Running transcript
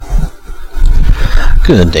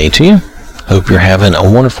Good day to you. Hope you're having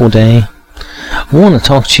a wonderful day. I want to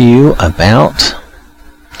talk to you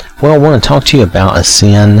about a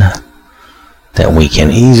sin that we can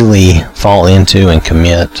easily fall into and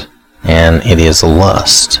commit, and it is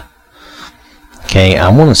lust. Okay, I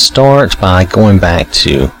want to start by going back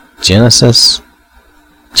to Genesis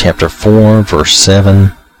chapter 4, verse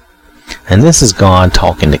 7, and this is God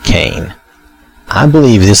talking to Cain. I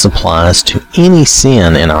believe this applies to any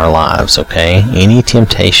sin in our lives, okay? Any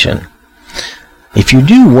temptation. If you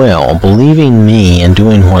do well, believing me and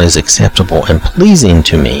doing what is acceptable and pleasing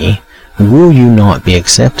to me, will you not be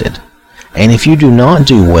accepted? And if you do not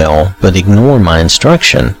do well, but ignore my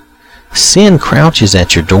instruction, sin crouches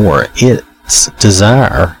at your door. Its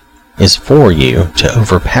desire is for you to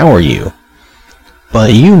overpower you,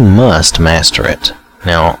 but you must master it.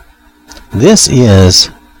 Now, this is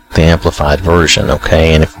the Amplified Version,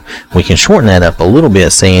 okay? And if we can shorten that up a little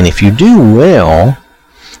bit, saying, if you do well,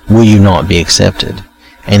 will you not be accepted?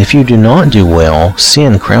 And if you do not do well,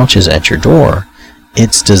 sin crouches at your door.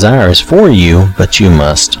 Its desire is for you, but you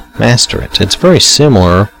must master it. It's very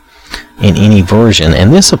similar in any version,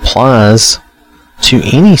 and this applies to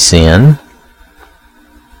any sin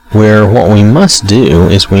where what we must do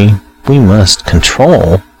is we must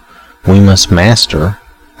control, we must master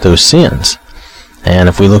those sins. And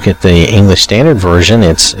if we look at the English Standard Version,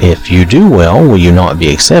 it's, if you do well, will you not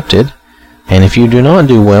be accepted? And if you do not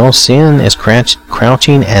do well, sin is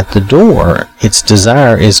crouching at the door. Its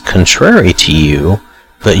desire is contrary to you,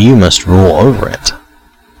 but you must rule over it.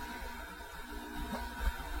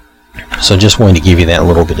 So just wanted to give you that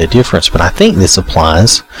little bit of difference, but I think this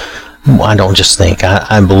applies. I don't just think,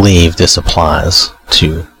 I believe this applies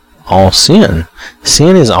to all sin.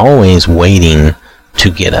 Sin is always waiting to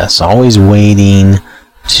get us, always waiting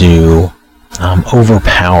to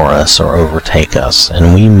overpower us or overtake us,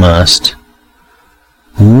 and we must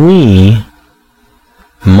rule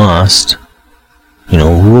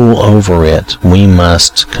over it. We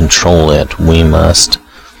must control it. We must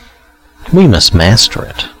master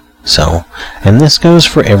it. So, and this goes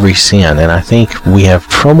for every sin, and I think we have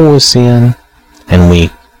trouble with sin, and we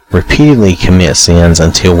repeatedly commit sins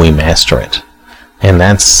until we master it. And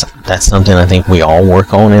that's something I think we all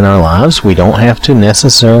work on in our lives. We don't have to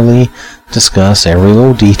necessarily discuss every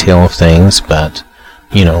little detail of things, but,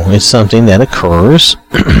 it's something that occurs,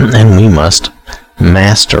 and we must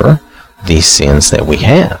master these sins that we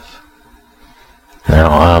have.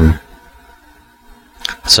 Now,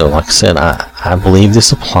 so like I said, I believe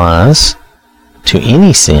this applies to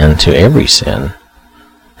any sin, to every sin.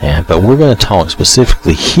 But we're going to talk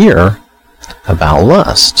specifically here about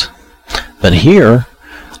lust. But here,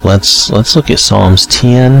 let's look at Psalms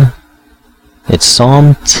 10. It's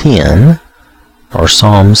Psalm 10, or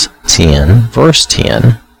Psalms 10, verse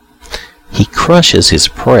 10. He crushes his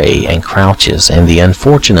prey and crouches, and the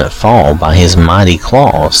unfortunate fall by his mighty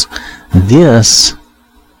claws. This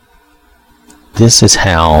is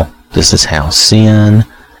how sin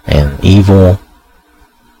and evil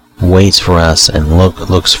waits for us and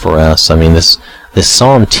looks for us. I mean, this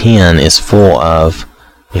Psalm 10 is full of,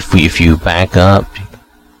 if you back up,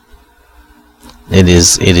 it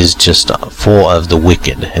is just full of the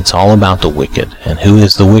wicked. It's all about the wicked. And who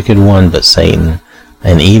is the wicked one but Satan,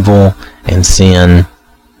 and evil and sin?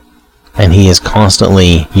 And he is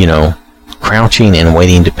constantly, crouching and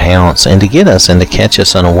waiting to pounce and to get us and to catch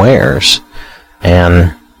us unawares.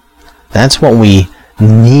 And that's what we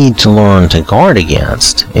need to learn to guard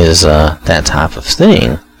against, is that type of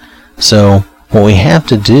thing. So what we have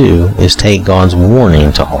to do is take God's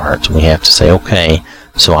warning to heart. We have to say, okay,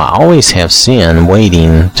 so I always have sin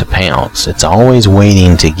waiting to pounce. It's always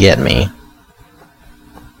waiting to get me.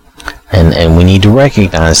 And we need to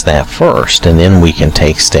recognize that first, and then we can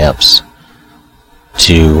take steps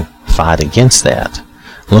to fight against that.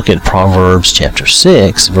 Look at Proverbs chapter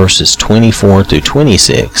 6, verses 24 through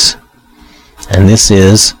 26. And this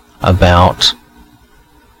is about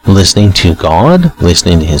listening to God,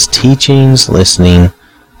 listening to His teachings, listening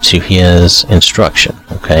to His instruction,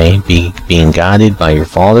 okay? Being guided by your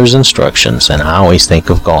Father's instructions, and I always think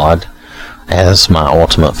of God as my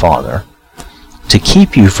ultimate Father. To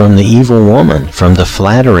keep you from the evil woman, from the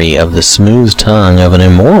flattery of the smooth tongue of an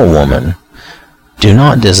immoral woman. Do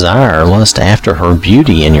not desire lust after her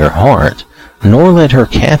beauty in your heart, nor let her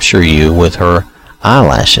capture you with her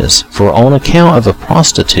eyelashes, for on account of a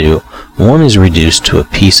prostitute one is reduced to a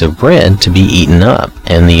piece of bread to be eaten up,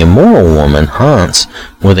 and the immoral woman hunts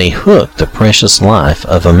with a hook the precious life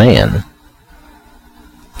of a man.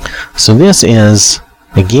 So this is,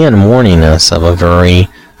 again, warning us of a very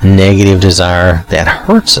negative desire that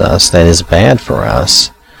hurts us, that is bad for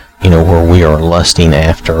us, where we are lusting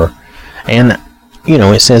after. And,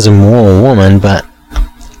 it says immoral woman, but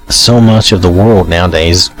so much of the world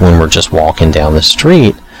nowadays, when we're just walking down the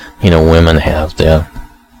street, women have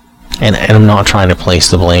and I'm not trying to place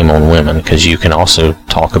the blame on women, because you can also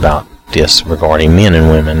talk about this regarding men and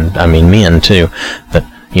women. I mean, men too, but,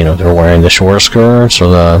 they're wearing the short skirts or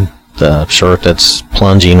the shirt that's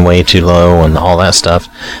plunging way too low and all that stuff.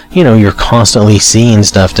 You're constantly seeing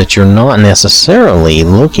stuff that you're not necessarily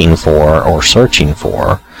looking for or searching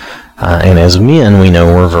for. And as men, we know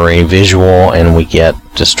we're very visual and we get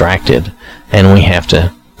distracted, and we have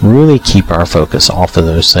to really keep our focus off of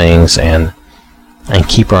those things and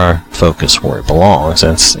keep our focus where it belongs.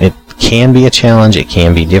 It can be a challenge. It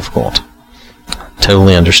can be difficult.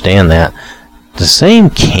 Totally understand that. The same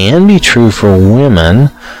can be true for women.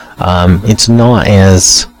 It's not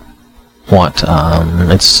as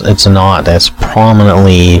it's not as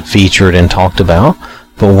prominently featured and talked about,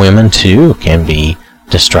 but women too can be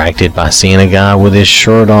distracted by seeing a guy with his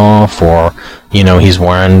shirt off, or he's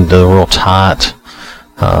wearing the real tight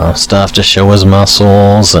stuff to show his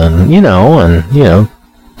muscles, and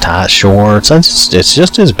tight shorts. It's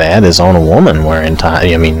just as bad as on a woman wearing tight.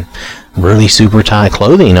 Really super tight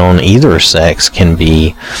clothing on either sex can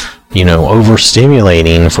be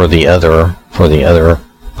overstimulating for the other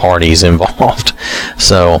parties involved.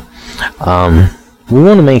 So we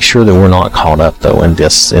want to make sure that we're not caught up though in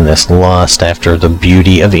this lust after the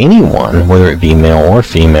beauty of anyone, whether it be male or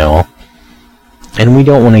female. And we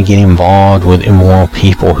don't want to get involved with immoral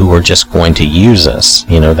people who are just going to use us.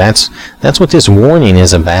 That's what this warning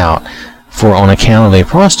is about. For on account of a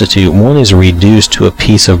prostitute, one is reduced to a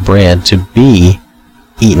piece of bread to be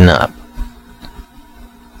eaten up.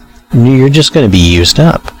 You're just going to be used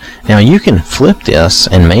up. Now you can flip this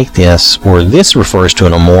and make this, where this refers to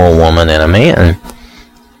an immoral woman and a man.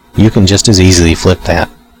 You can just as easily flip that.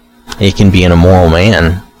 It can be an immoral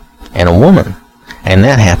man and a woman. And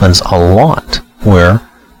that happens a lot, where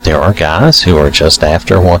there are guys who are just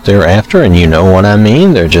after what they're after, and you know what I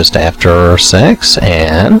mean. They're just after sex,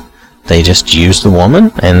 and they just use the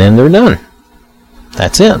woman, and then they're done.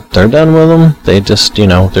 That's it. They're done with them. They just,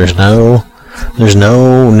 there's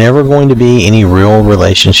never going to be any real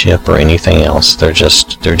relationship or anything else. They're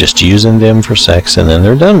just using them for sex, and then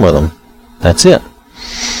they're done with them. That's it.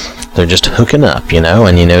 They're just hooking up,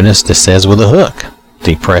 and you notice this says with a hook,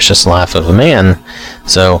 the precious life of a man.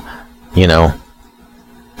 So,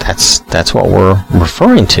 that's what we're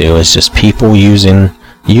referring to, is just people using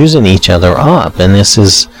each other up, and this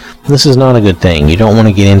is not a good thing. You don't want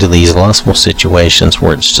to get into these lustful situations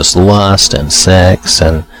where it's just lust and sex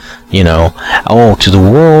and to the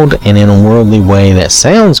world, and in a worldly way that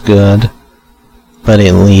sounds good, but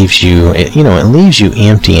it leaves you empty,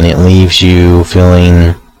 and it leaves you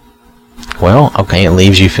feeling it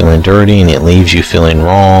leaves you feeling dirty, and it leaves you feeling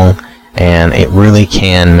wrong, and it really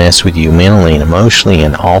can mess with you mentally and emotionally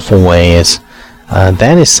in awful ways.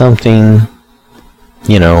 That is something.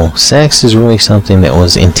 Sex is really something that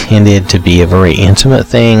was intended to be a very intimate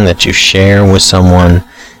thing that you share with someone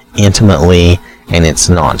intimately, and it's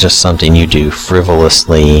not just something you do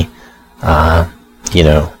frivolously,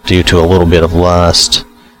 due to a little bit of lust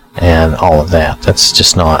and all of that. That's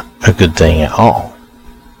just not a good thing at all.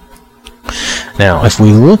 Now, if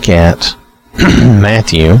we look at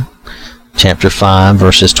Matthew chapter 5,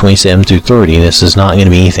 verses 27 through 30, this is not going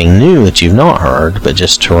to be anything new that you've not heard, but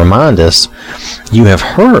just to remind us, you have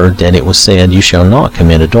heard that it was said, you shall not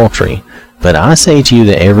commit adultery. But I say to you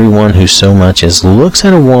that everyone who so much as looks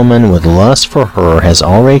at a woman with lust for her has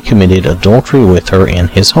already committed adultery with her in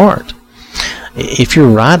his heart. If your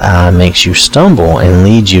right eye makes you stumble and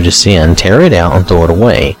leads you to sin, tear it out and throw it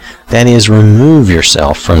away. That is, remove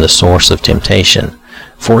yourself from the source of temptation.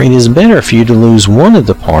 For it is better for you to lose one of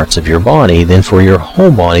the parts of your body than for your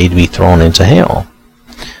whole body to be thrown into hell.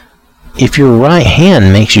 If your right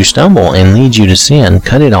hand makes you stumble and leads you to sin,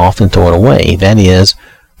 cut it off and throw it away. That is,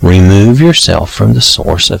 remove yourself from the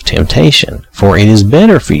source of temptation. For it is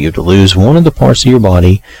better for you to lose one of the parts of your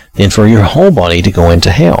body than for your whole body to go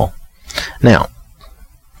into hell. Now,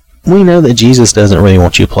 we know that Jesus doesn't really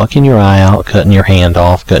want you plucking your eye out, cutting your hand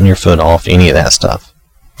off, cutting your foot off, any of that stuff.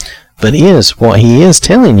 But what he is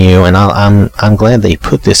telling you, and I'm glad they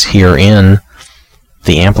put this here in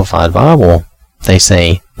the Amplified Bible, they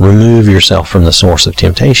say, remove yourself from the source of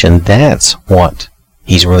temptation. That's what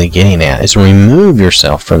he's really getting at, is remove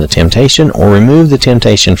yourself from the temptation, or remove the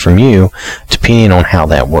temptation from you, depending on how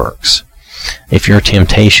that works. If your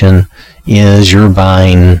temptation is you're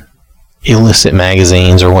buying illicit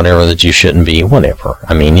magazines or whatever that you shouldn't be, whatever.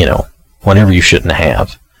 Whatever you shouldn't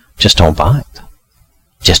have, just don't buy it.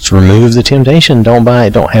 Just remove the temptation. Don't buy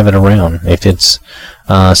it. Don't have it around. If it's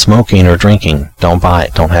smoking or drinking, don't buy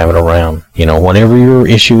it. Don't have it around. Whatever your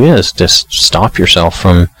issue is, just stop yourself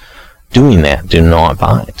from doing that. Do not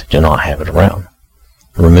buy it. Do not have it around.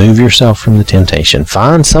 Remove yourself from the temptation.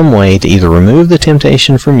 Find some way to either remove the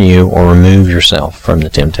temptation from you or remove yourself from the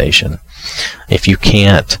temptation. If you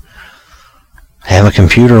can't have a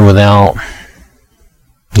computer without,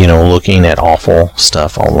 looking at awful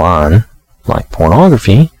stuff online, like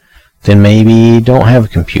pornography, then maybe don't have a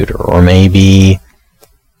computer, or maybe,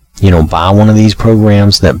 buy one of these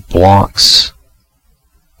programs that blocks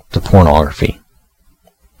the pornography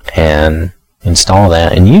and install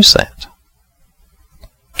that and use that.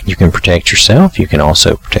 You can protect yourself. You can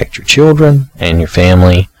also protect your children and your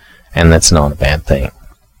family, and that's not a bad thing.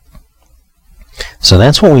 So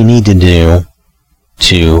that's what we need to do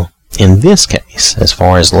in this case, as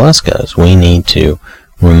far as lust goes, we need to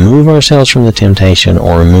remove ourselves from the temptation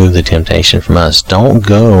or remove the temptation from us. Don't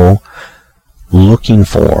go looking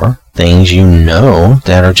for things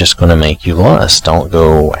that are just going to make you lust. Don't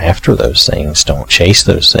go after those things. Don't chase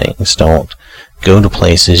those things. Don't go to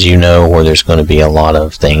places where there's going to be a lot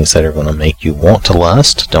of things that are going to make you want to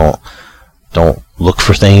lust. Don't look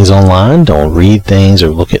for things online. Don't read things or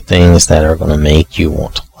look at things that are going to make you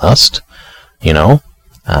want to lust.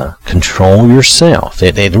 Control yourself.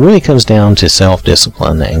 It really comes down to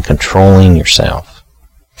self-discipline and controlling yourself.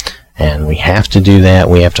 And we have to do that.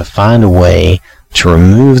 We have to find a way to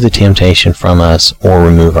remove the temptation from us or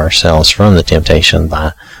remove ourselves from the temptation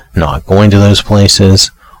by not going to those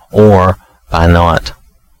places, or by not,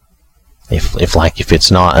 if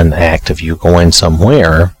it's not an act of you going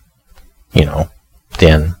somewhere,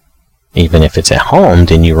 then even if it's at home,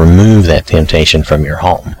 then you remove that temptation from your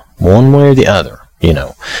home. One way or the other.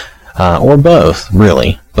 Or both,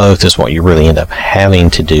 really. Both is what you really end up having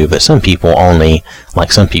to do, but some people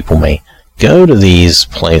may go to these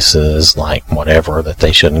places, like whatever, that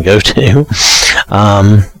they shouldn't go to,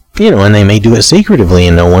 and they may do it secretively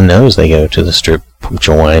and no one knows they go to the strip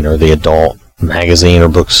joint or the adult magazine or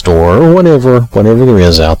bookstore or whatever there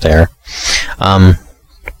is out there.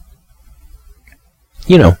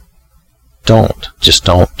 Don't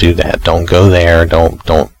do that. Don't go there.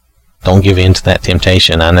 Don't give in to that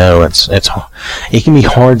temptation. I know it can be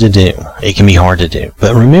hard to do. It can be hard to do.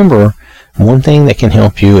 But remember, one thing that can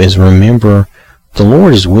help you is remember the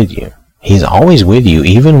Lord is with you. He's always with you,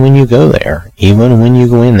 even when you go there. Even when you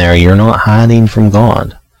go in there, you're not hiding from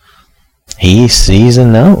God. He sees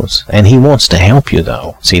and knows. And He wants to help you,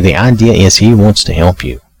 though. See, the idea is He wants to help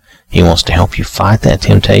you. He wants to help you fight that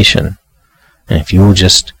temptation. And if you will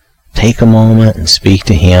just take a moment and speak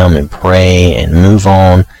to Him and pray and move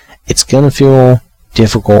on, it's going to feel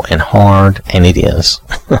difficult and hard, and it is.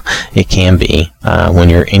 It can be.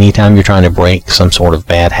 Anytime you're trying to break some sort of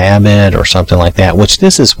bad habit or something like that, which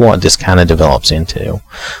this is what this kind of develops into.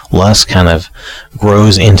 Lust kind of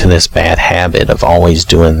grows into this bad habit of always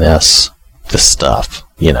doing this stuff,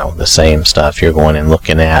 the same stuff you're going and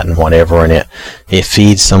looking at and whatever, and it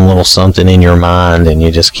feeds some little something in your mind, and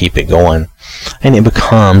you just keep it going, and it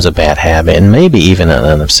becomes a bad habit, and maybe even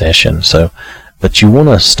an obsession. But you want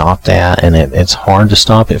to stop that, and it's hard to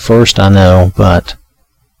stop at first, I know, but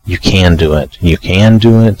you can do it. You can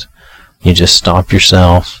do it. You just stop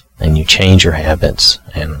yourself, and you change your habits.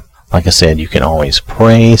 And like I said, you can always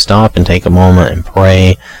pray, stop and take a moment and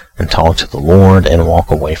pray and talk to the Lord and walk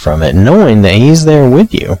away from it, knowing that He's there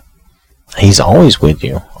with you. He's always with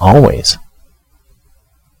you, always.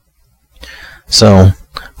 So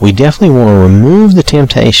we definitely want to remove the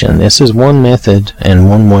temptation. This is one method and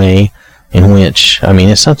one way in which,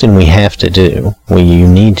 it's something we have to do. You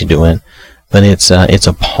need to do it, but it's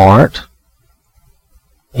a part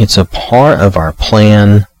of our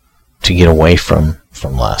plan to get away from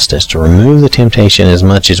lust, is to remove the temptation as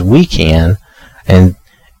much as we can, and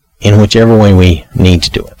in whichever way we need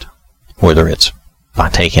to do it, whether it's by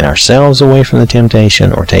taking ourselves away from the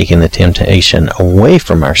temptation or taking the temptation away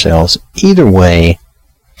from ourselves. Either way,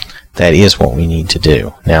 that is what we need to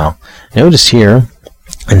do. Now, notice here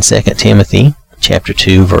in 2 Timothy chapter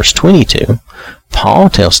 2, verse 22, Paul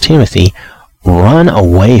tells Timothy, run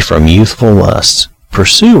away from youthful lusts.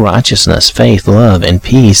 Pursue righteousness, faith, love, and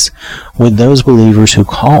peace with those believers who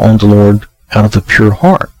call on the Lord out of a pure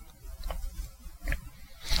heart.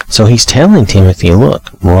 So he's telling Timothy,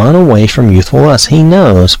 look, run away from youthful lusts. He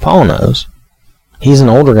knows, Paul knows. He's an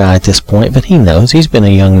older guy at this point, but he knows. He's been a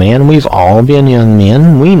young man. We've all been young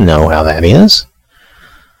men. We know how that is.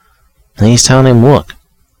 And he's telling him, look,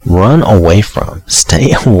 run away from,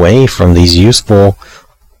 stay away from these useful,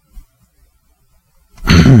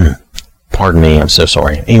 pardon me, I'm so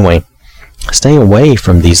sorry. Anyway, Stay away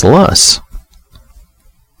from these lusts.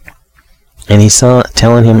 And he's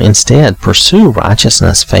telling him instead, pursue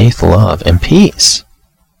righteousness, faith, love, and peace.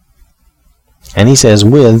 And he says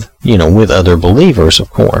with other believers, of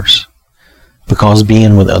course. Because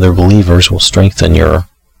being with other believers will strengthen your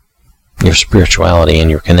spirituality and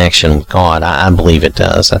your connection with God. I believe it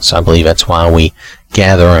does. I believe that's why we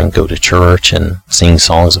gather and go to church and sing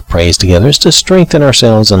songs of praise together. It's to strengthen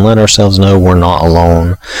ourselves and let ourselves know we're not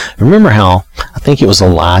alone. Remember how, I think it was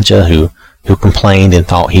Elijah who complained and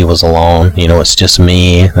thought he was alone. It's just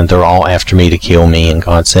me, and they're all after me to kill me. And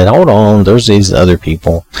God said, hold on, there's these other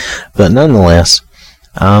people. But nonetheless,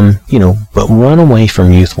 but run away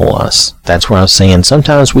from youthful lusts. That's what I was saying.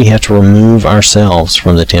 Sometimes we have to remove ourselves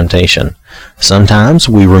from the temptation. Sometimes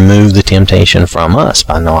we remove the temptation from us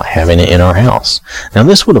by not having it in our house. Now,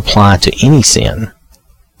 this would apply to any sin.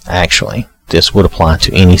 Actually, this would apply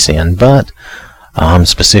to any sin, but I'm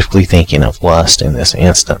specifically thinking of lust in this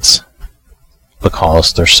instance,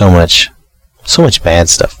 because there's so much bad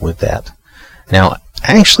stuff with that. Now,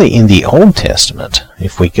 actually, in the Old Testament,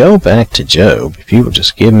 if we go back to Job, if you would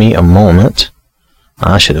just give me a moment,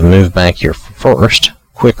 I should have moved back here first,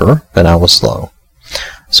 quicker, but I was slow.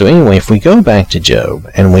 So anyway, if we go back to Job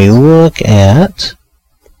and we look at,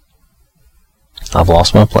 I've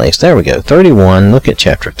lost my place, there we go, 31, look at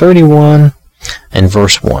chapter 31 and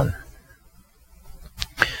verse 1.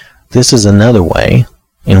 This is another way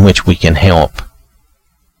in which we can help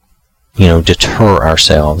deter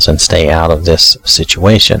ourselves and stay out of this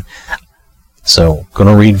situation. So, I'm going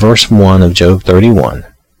to read verse 1 of Job 31.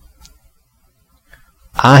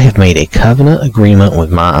 I have made a covenant agreement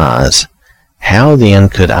with my eyes. How then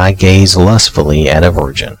could I gaze lustfully at a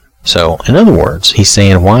virgin? So, in other words, he's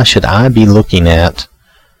saying, why should I be looking at,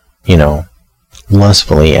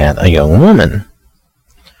 lustfully at a young woman?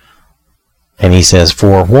 And he says,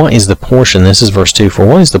 for what is the portion, this is verse 2, for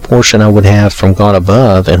what is the portion I would have from God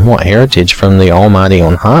above, and what heritage from the Almighty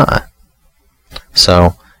on high?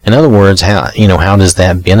 So, in other words, how does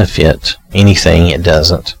that benefit anything? It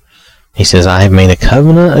doesn't. He says, I have made a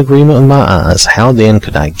covenant agreement with my eyes. How then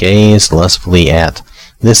could I gaze lustfully at,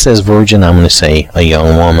 this says virgin, I'm going to say a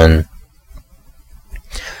young woman.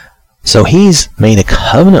 So he's made a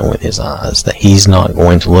covenant with his eyes that he's not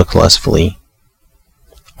going to look lustfully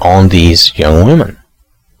on these young women.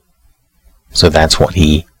 So that's what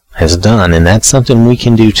he has done, and that's something we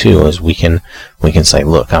can do too, is we can say,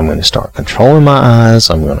 look, I'm going to start controlling my eyes,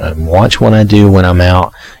 I'm going to watch what I do when I'm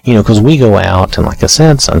out, because we go out, and like I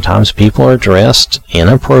said, sometimes people are dressed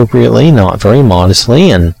inappropriately, not very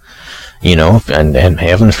modestly, and and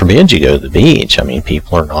heaven forbid you go to the beach. I mean,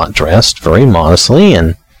 people are not dressed very modestly,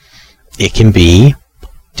 and it can be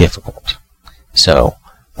difficult. So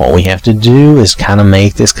what we have to do is kind of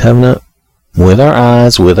make this covenant with our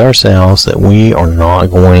eyes, with ourselves, that we are not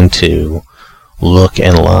going to look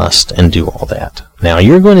and lust and do all that. Now,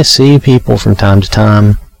 you're going to see people from time to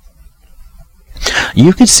time.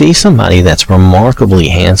 You could see somebody that's remarkably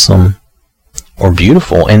handsome or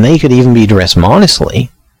beautiful, and they could even be dressed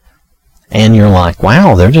modestly, and you're like,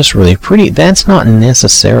 wow, they're just really pretty. That's not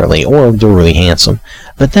necessarily, or they're really handsome,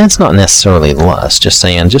 but that's not necessarily lust. Just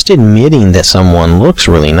admitting that someone looks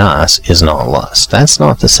really nice is not lust. That's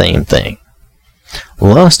not the same thing.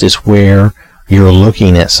 Lust is where you're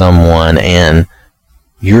looking at someone and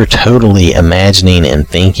you're totally imagining and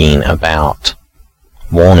thinking about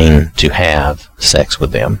wanting to have sex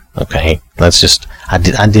with them. Okay,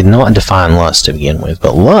 I did not define lust to begin with,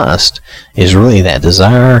 but lust is really that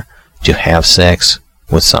desire to have sex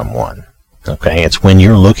with someone. Okay, it's when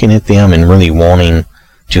you're looking at them and really wanting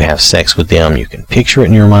to have sex with them. You can picture it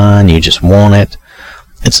in your mind, you just want it.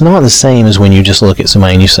 It's not the same as when you just look at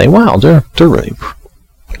somebody and you say, wow, they're really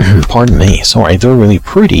pardon me, sorry, they're really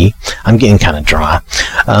pretty. I'm getting kind of dry.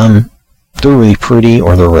 They're really pretty,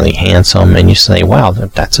 or they're really handsome, and you say, wow,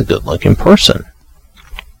 that's a good looking person.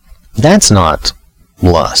 That's not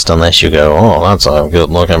lust, unless you go, oh, that's a good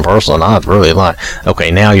looking person, I'd really like. Okay,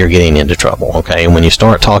 now you're getting into trouble. Okay, when you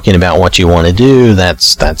start talking about what you want to do,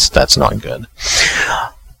 that's not good.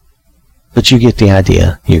 But you get the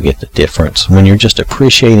idea, you get the difference. When you're just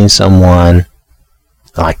appreciating someone,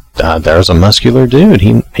 like there's a muscular dude,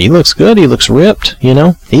 he looks good, he looks ripped,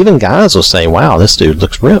 even guys will say, wow, this dude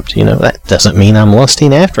looks ripped, that doesn't mean I'm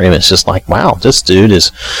lusting after him. It's just like, wow, this dude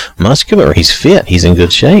is muscular, he's fit, he's in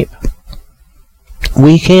good shape.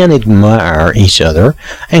 We can admire each other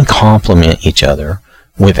and compliment each other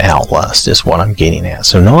without lust, is what I'm getting at.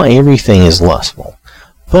 So not everything is lustful.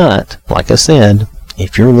 But, like I said,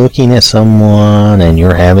 if you're looking at someone and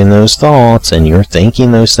you're having those thoughts and you're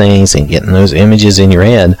thinking those things and getting those images in your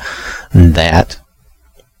head, that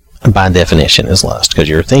by definition is lust, because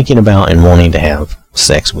you're thinking about and wanting to have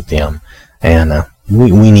sex with them, and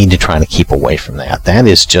we need to try to keep away from that. That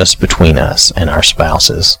is just between us and our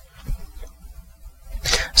spouses.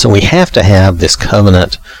 So we have to have this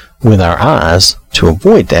covenant with our eyes to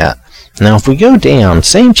avoid that. Now, if we go down,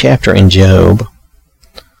 same chapter in Job,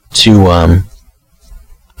 to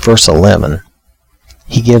verse 11,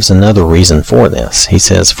 he gives another reason for this. He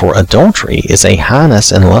says, "For adultery is a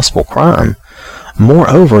heinous and lustful crime.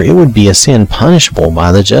 Moreover, it would be a sin punishable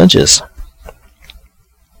by the judges."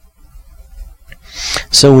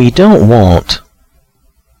 So we don't want,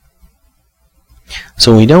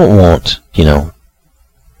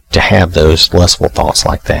 to have those lustful thoughts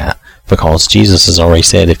like that, because Jesus has already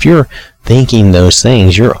said, if you're thinking those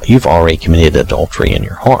things, you've already committed adultery in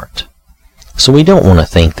your heart. So we don't want to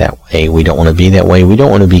think that way. We don't want to be that way. We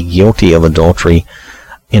don't want to be guilty of adultery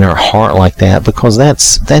in our heart like that, because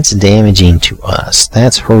that's damaging to us.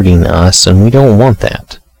 That's hurting us, and we don't want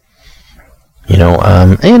that.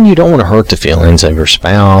 And you don't want to hurt the feelings of your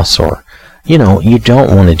spouse, or, you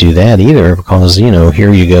don't want to do that either, because,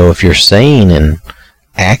 here you go, if you're saying and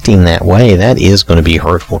acting that way, that is going to be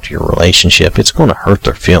hurtful to your relationship. It's going to hurt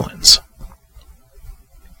their feelings.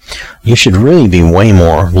 You should really be way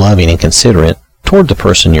more loving and considerate toward the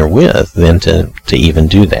person you're with than to even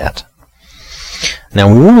do that.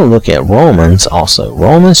 Now, we want to look at Romans also.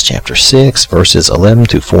 Romans chapter 6, verses 11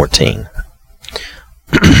 to 14.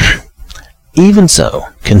 "Even so,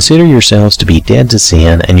 consider yourselves to be dead to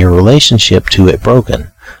sin and your relationship to it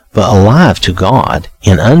broken, but alive to God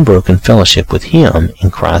in unbroken fellowship with Him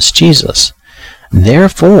in Christ Jesus.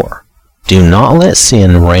 Therefore, do not let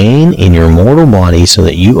sin reign in your mortal body so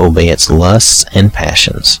that you obey its lusts and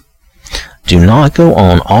passions. Do not go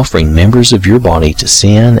on offering members of your body to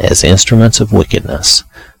sin as instruments of wickedness,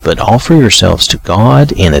 but offer yourselves to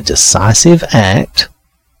God in a decisive act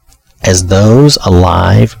as those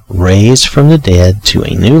alive, raised from the dead to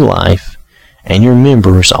a new life, and your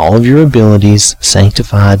members, all of your abilities,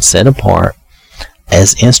 sanctified, set apart,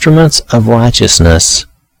 as instruments of righteousness,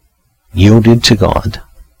 yielded to God.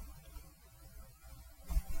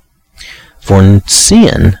 For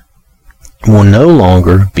sin will no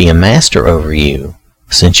longer be a master over you,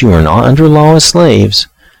 since you are not under law as slaves,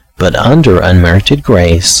 but under unmerited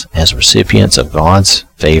grace as recipients of God's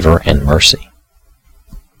favor and mercy."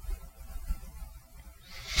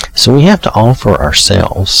 So we have to offer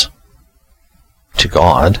ourselves to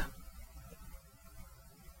God,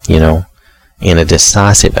 in a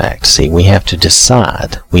decisive act. See, we have to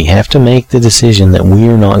decide. We have to make the decision that we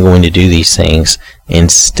are not going to do these things.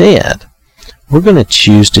 Instead, we're going to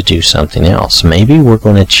choose to do something else. Maybe we're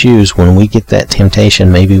going to choose, when we get that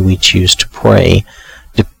temptation, maybe we choose to pray.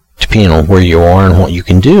 Depending on where you are and what you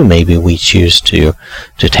can do, maybe we choose to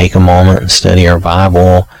take a moment and study our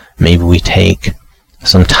Bible. Maybe we take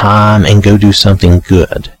some time and go do something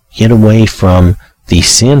good. Get away from the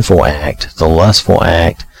sinful act, the lustful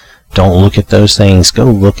act. Don't look at those things. Go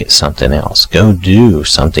look at something else. Go do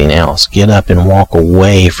something else. Get up and walk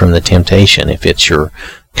away from the temptation if it's your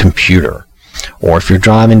computer. Or if you're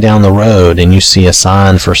driving down the road and you see a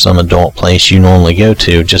sign for some adult place you normally go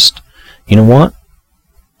to, just, you know what?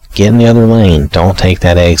 Get in the other lane. Don't take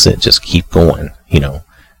that exit. Just keep going.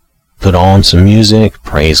 Put on some music,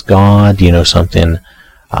 praise God, something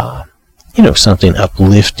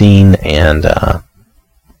uplifting and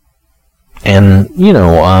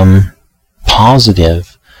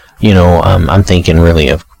positive. I'm thinking really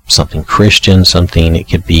of something Christian, something, it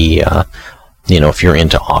could be, if you're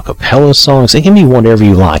into a cappella songs, it can be whatever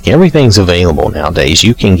you like. Everything's available nowadays.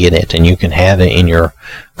 You can get it, and you can have it in your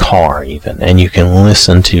car even, and you can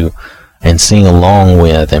listen to and sing along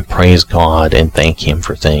with and praise God and thank Him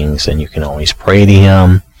for things, and you can always pray to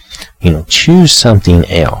Him. Choose something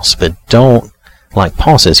else, but don't, like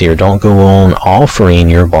Paul says here, don't go on offering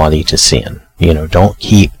your body to sin. Don't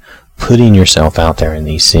keep putting yourself out there in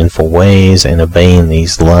these sinful ways and obeying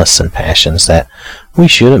these lusts and passions that we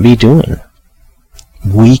shouldn't be doing.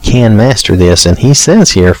 We can master this, and he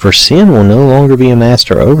says here, for sin will no longer be a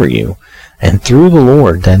master over you. And through the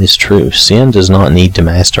Lord, that is true. Sin does not need to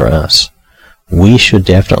master us. We should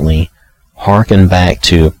definitely hearken back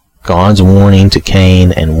to God's warning to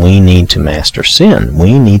Cain, and we need to master sin.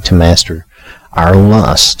 We need to master our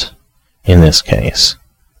lust in this case.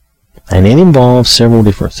 And it involves several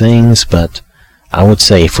different things, but I would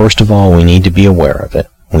say, first of all, we need to be aware of it.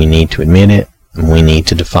 We need to admit it, and we need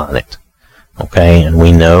to define it. Okay, and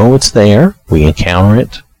we know it's there. We encounter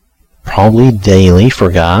it probably daily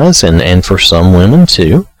for guys and for some women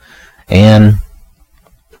too. And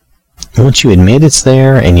once you admit it's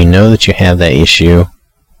there and you know that you have that issue,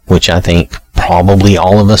 which I think probably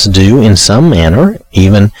all of us do in some manner,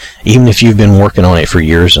 even if you've been working on it for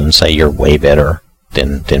years and say you're way better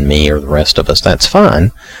than me or the rest of us, that's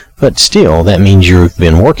fine. But still, that means you've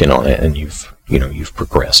been working on it and you've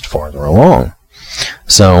progressed farther along.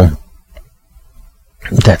 So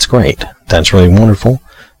that's great. That's really wonderful.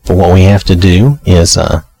 But what we have to do is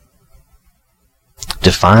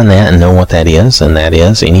define that and know what that is. And that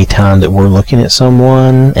is, any time that we're looking at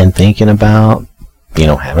someone and thinking about,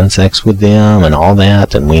 having sex with them and all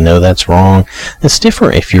that, and we know that's wrong. It's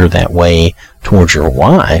different if you're that way towards your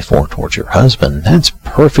wife or towards your husband. That's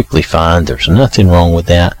perfectly fine. There's nothing wrong with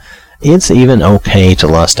that. It's even okay to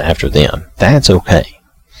lust after them. That's okay.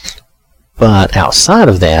 But outside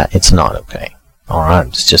of that, it's not okay. All right?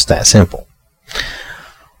 It's just that simple.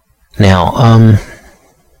 Now,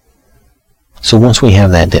 so once we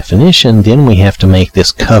have that definition, then we have to make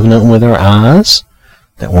this covenant with our eyes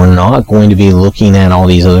that we're not going to be looking at all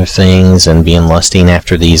these other things and being lusting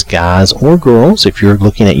after these guys or girls. If you're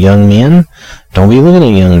looking at young men, don't be looking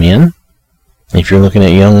at young men. If you're looking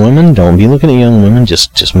at young women, don't be looking at young women.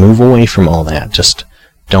 Just move away from all that. Just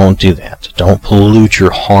don't do that. Don't pollute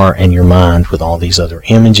your heart and your mind with all these other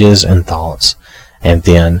images and thoughts. And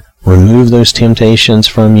then remove those temptations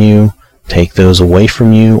from you. Take those away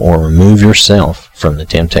from you, or remove yourself from the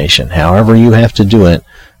temptation. However you have to do it,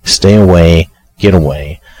 stay away. Get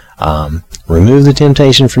away. Remove the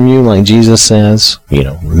temptation from you, like Jesus says.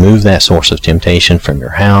 Remove that source of temptation from your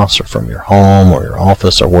house or from your home or your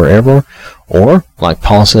office or wherever. Or, like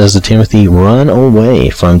Paul says to Timothy, run away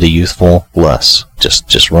from the youthful lusts.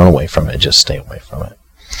 Just run away from it. Just stay away from it.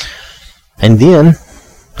 And then,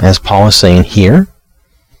 as Paul is saying here,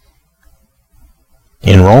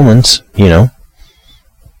 in Romans,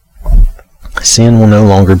 sin will no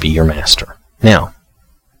longer be your master. Now,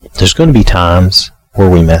 there's going to be times where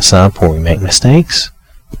we mess up, where we make mistakes.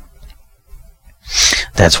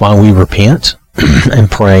 That's why we repent and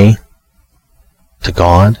pray to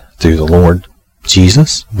God through the Lord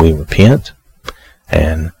Jesus. We repent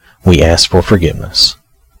and we ask for forgiveness.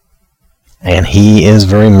 And He is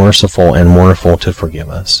very merciful and wonderful to forgive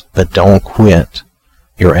us. But don't quit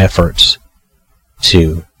your efforts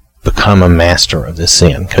to become a master of this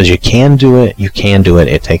sin, because you can do it.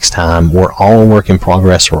 It takes time. We're all a work in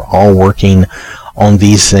progress. We're all working on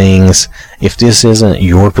these things. If this isn't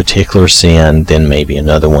your particular sin, then maybe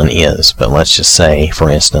another one is. But let's just say,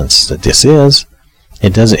 for instance, that this is.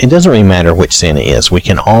 It doesn't really matter which sin it is. We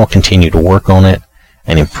can all continue to work on it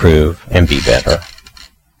and improve and be better.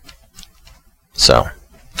 So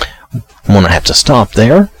I'm going to have to stop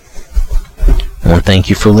there. I want to thank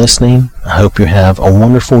you for listening. I hope you have a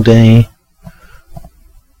wonderful day.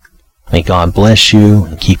 May God bless you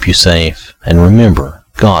and keep you safe. And remember,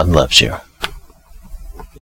 God loves you.